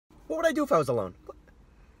What would I do if I was alone?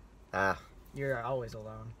 You're always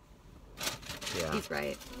alone. Yeah. He's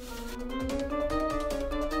right.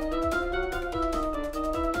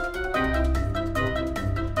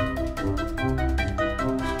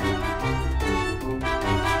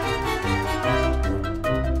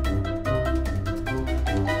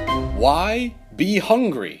 Why be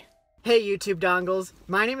hungry? Hey YouTube dongles,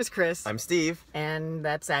 my name is Chris. I'm Steve. And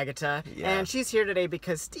that's Agata. Yeah. And she's here today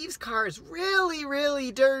because Steve's car is really,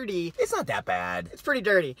 really dirty. It's not that bad. It's pretty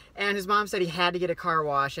dirty. And his mom said he had to get a car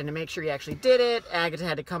wash, and to make sure he actually did it, Agata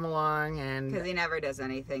had to come along and... Because he never does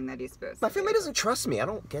anything that he's supposed to. My family doesn't trust me. I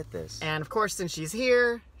don't get this. And of course, since she's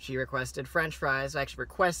here, she requested French fries. Actually,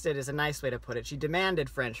 requested is a nice way to put it. She demanded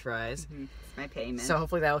French fries. Mm-hmm. It's my payment. So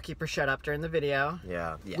hopefully that will keep her shut up during the video.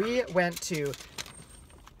 Yeah. We went to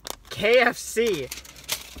KFC,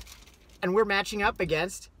 and we're matching up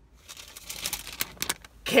against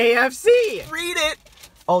KFC. Read it.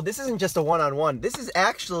 Oh, this isn't just a one-on-one. This is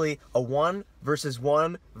actually a 1 versus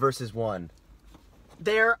 1 versus 1.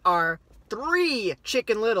 There are 3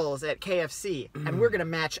 Chicken Littles at KFC, and we're gonna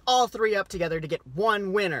match all 3 up together to get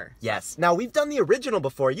one winner. Yes. Now, we've done the original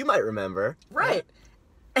before. You might remember. Right.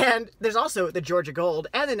 And there's also the Georgia Gold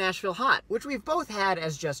and the Nashville Hot, which we've both had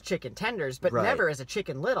as just chicken tenders, but Right. never as a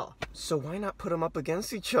Chicken Little. So why not put them up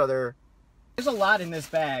against each other? There's a lot in this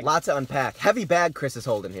bag. Lots to unpack. Heavy bag Chris is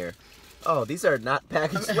holding here. Oh, these are not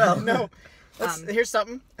packaged well. No. Here's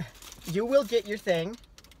something. You will get your thing.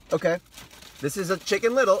 Okay. This is a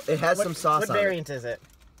Chicken Little. It has some sauce on What variant is it?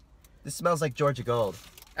 This smells like Georgia Gold.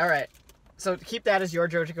 All right. So keep that as your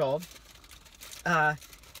Georgia Gold.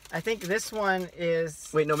 I think this one is...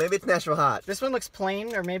 Wait, no, maybe it's Nashville Hot. This one looks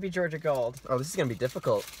plain, or maybe Georgia Gold. Oh, this is going to be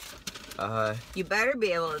difficult. You better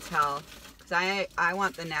be able to tell, because I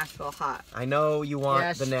want the Nashville Hot. I know you want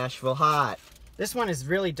Yes. the Nashville Hot. This one is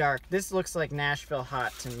really dark. This looks like Nashville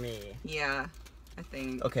Hot to me. Yeah, I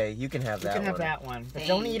think. Okay, you can have that You can one. have that one, but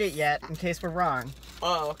don't eat it yet in case we're wrong.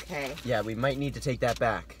 Oh, okay. Yeah, we might need to take that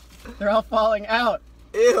back. They're all falling out.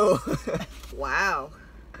 Ew. Wow.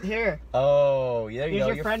 Here. Oh, there you Here's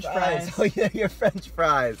go. your French fries. fries. Oh, yeah, your French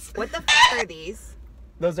fries. What the are these?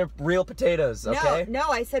 Those are real potatoes, okay? No,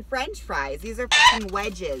 I said French fries. These are f***ing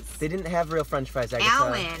wedges. They didn't have real French fries. I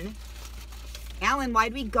guess, Alan,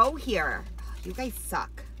 why'd we go here? You guys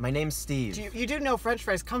suck. my name's Steve. You do know French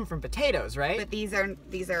fries come from potatoes, right? But these are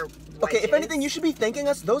wedges. Okay, if anything, you should be thanking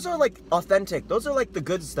us. Those are, like, authentic. Those are, like, the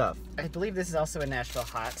good stuff. I believe this is also a Nashville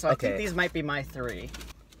Hot, so Okay. I think these might be my 3.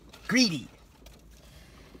 Greedy.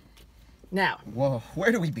 Now, Whoa, where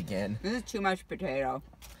do we begin? This is too much potato.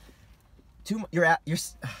 You're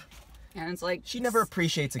And it's like... She never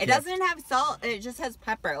appreciates a It gift. doesn't have salt. It just has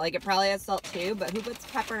pepper. Like, it probably has salt too, but who puts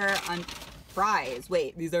pepper on fries?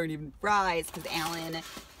 Wait, these aren't even fries, because Alan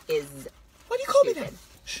is... Why do you call me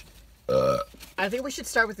that? I think we should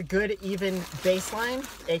start with the good, even baseline,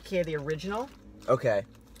 aka the original, Okay,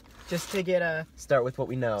 just to get a... start with what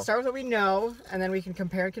we know. Start with what we know, and then we can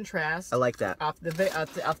compare and contrast I like that. off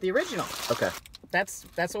the original. Okay. That's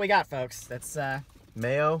what we got, folks. That's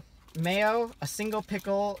Mayo. mayo, a single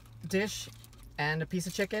pickle dish, and a piece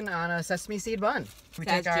of chicken on a sesame seed bun. We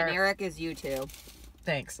As generic as you two.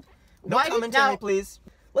 Thanks. No Why did- commentary, now- please.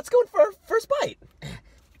 Let's go in for our first bite.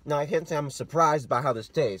 No, I can't say I'm surprised by how this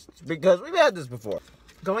tastes, because we've had this before.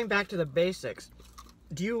 Going back to the basics,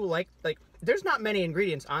 do you like, there's not many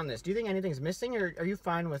ingredients on this. Do you think anything's missing, or are you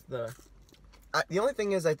fine with the The only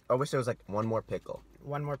thing is, I wish there was, like, one more pickle.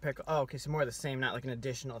 one more pickle? Oh, okay, so more of the same, not like an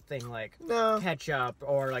additional thing like No. ketchup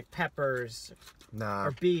or like peppers Nah.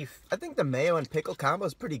 or beef. I think the mayo and pickle combo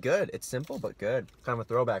is pretty good. It's simple, but good. Kind of a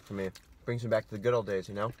throwback for me. Brings me back to the good old days,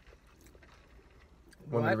 you know?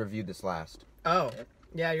 When we What? reviewed this last. Oh,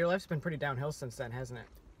 yeah, your life's been pretty downhill since then, hasn't it?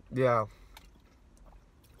 Yeah.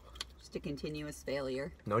 Just a continuous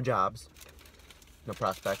failure. No jobs. No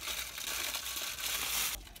prospects.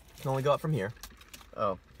 Can only go up from here.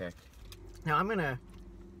 Oh, okay. Now I'm gonna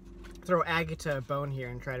throw Agata a bone here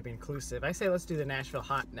and try to be inclusive. I say let's do the Nashville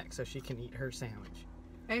Hot next so she can eat her sandwich.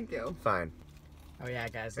 Thank you. Fine. Oh yeah,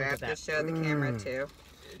 guys, I look have at to that. show the camera too.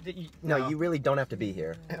 No, you really don't have to be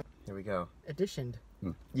here. Here we go. Additioned.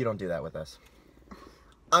 You don't do that with us.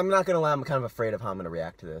 I'm not gonna lie, I'm kind of afraid of how I'm gonna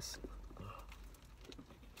react to this.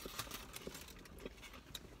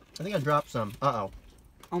 I think I dropped some. Uh-oh.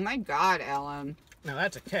 Oh my god, Alan. Now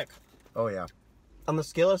that's a kick. Oh, yeah. On the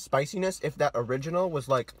scale of spiciness, if that original was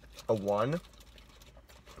like a 1,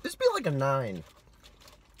 this would be like a 9.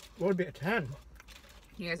 What would be a 10?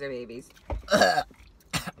 You guys are babies.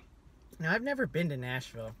 Now I've never been to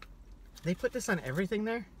Nashville. They put this on everything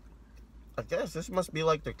there? I guess this must be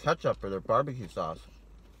like their ketchup or their barbecue sauce.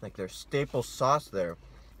 Like their staple sauce there.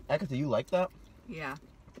 Agata, you like that? Yeah.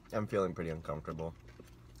 I'm feeling pretty uncomfortable.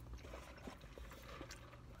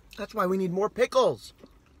 That's why we need more pickles.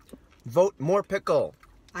 Vote more pickle.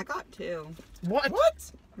 I got 2. What?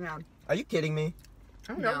 Yeah. Are you kidding me?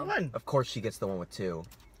 I got No. one. Of course she gets the one with 2.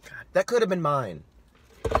 God. That could have been mine.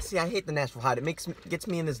 See, I hate the Nashville Hot. It gets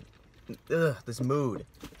me in this mood.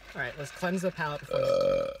 All right, let's cleanse the palate.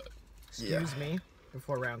 Excuse me.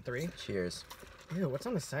 Before round 3. Cheers. Ew, what's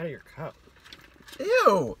on the side of your cup?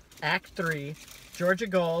 Ew. Act 3, Georgia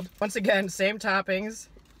Gold. Once again, same toppings.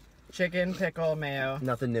 Chicken, pickle, mayo,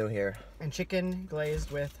 Nothing new here. and chicken glazed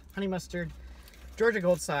with honey mustard, Georgia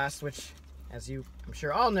Gold sauce, which, as you, I'm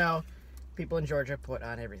sure, all know, people in Georgia put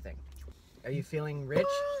on everything. Are you feeling rich?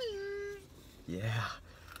 Yeah.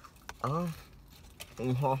 Uh-huh.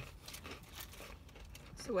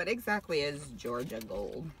 So what exactly is Georgia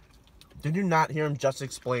Gold? Did you not hear him just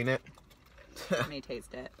explain it? Let me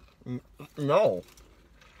taste it. No.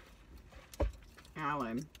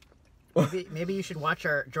 Alan. Maybe you should watch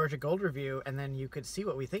our Georgia Gold review, and then you could see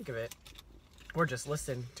what we think of it. Or just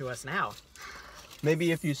listen to us now.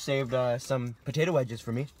 Maybe if you saved some potato wedges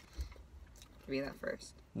for me. Give me that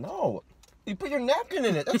first. No. You put your napkin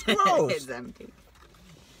in it. That's gross. It's empty.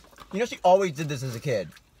 You know, she always did this as a kid.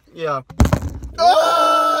 Yeah.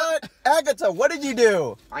 What? Agata, what did you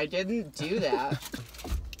do? I didn't do that.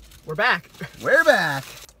 We're back. We're back.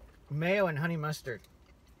 Mayo and honey mustard.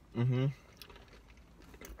 Mm-hmm.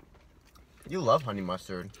 You love honey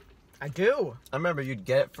mustard. I do. I remember you'd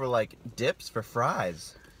get it for, like, dips for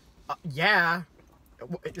fries. Yeah.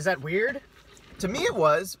 Is that weird? To me it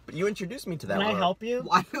was, but you introduced me to that Can I one. help you?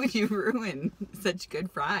 Why would you ruin such good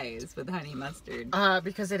fries with honey mustard?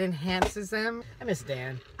 Because it enhances them. I miss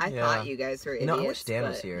Dan. I Yeah. thought you guys were You idiots. know, I wish Dan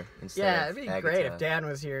was but- here instead Yeah, of it'd be Agata. great if Dan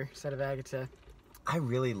was here instead of Agata. I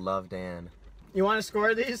really love Dan. You want to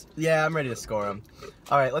score these? Yeah, I'm ready to score him.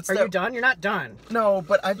 All right, let's Are start. you done? You're not done. No,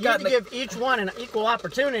 but I've You got have to give each one an equal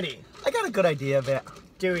opportunity. I got a good idea of it.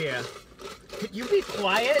 Do you? Could you be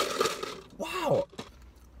quiet? Wow.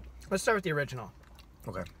 Let's start with the original.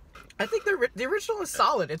 Okay. I think the original is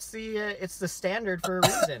solid. It's the standard for a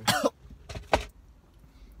reason.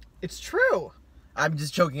 It's true. I'm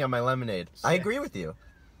just choking on my lemonade. I Yeah. agree with you.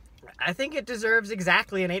 I think it deserves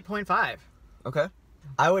exactly an 8.5. Okay.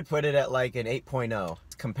 I would put it at like an 8.0.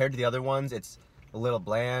 Compared to the other ones, it's a little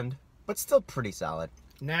bland, but still pretty solid.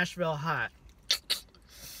 Nashville Hot.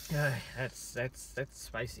 That's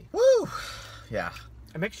spicy. Woo! Yeah.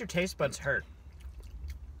 It makes your taste buds hurt,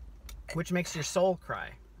 which makes your soul cry.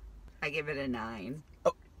 I give it a 9.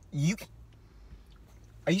 Are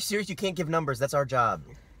you serious? You can't give numbers. That's our job.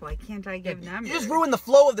 Why can't I give numbers? You just ruined the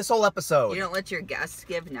flow of this whole episode. You don't let your guests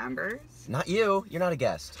give numbers? Not you. You're not a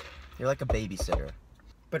guest. You're like a babysitter.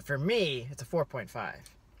 But for me, it's a 4.5.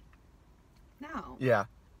 No. Yeah.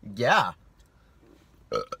 Yeah.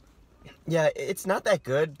 Yeah, it's not that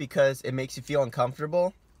good because it makes you feel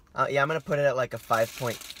uncomfortable. Yeah, I'm going to put it at like a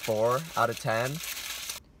 5.4 out of 10.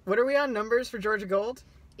 What are we on numbers for Georgia Gold?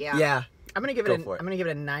 Yeah. Yeah. I'm gonna give Go it. for it. I'm gonna give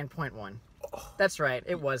it a 9.1. That's right.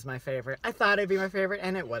 It was my favorite. I thought it'd be my favorite,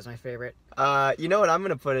 and it was my favorite. You know what I'm going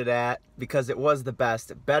to put it at because it was the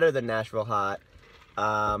best, better than Nashville Hot.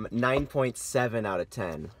 9.7 out of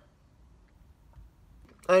 10.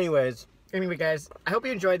 Anyways, Anyway, guys, I hope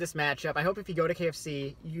you enjoyed this matchup. I hope if you go to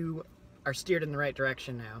KFC, you are steered in the right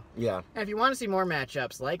direction now. yeah. And if you want to see more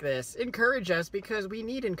matchups like this, encourage us because we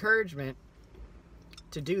need encouragement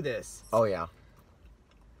to do this. Oh, yeah.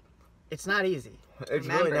 It's not easy. It's really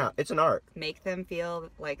Remember. not. It's an art. Make them feel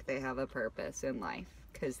like they have a purpose in life,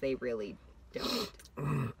 because they really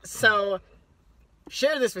don't. So,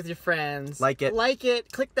 share this with your friends. Like it. Like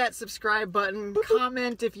it. Click that subscribe button.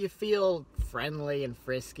 Comment if you feel friendly and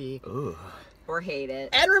frisky. Ooh. Or hate it.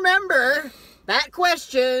 And remember that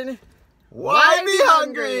question. Why be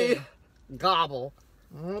hungry? Gobble.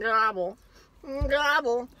 Gobble.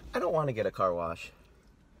 Gobble. I don't want to get a car wash.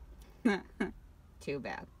 Too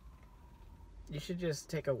bad. You should just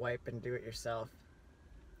take a wipe and do it yourself.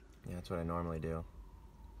 Yeah, that's what I normally do.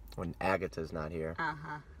 When Agata's not here.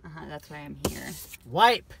 That's why I'm here.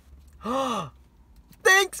 Wipe.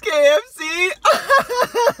 Thanks, KFC!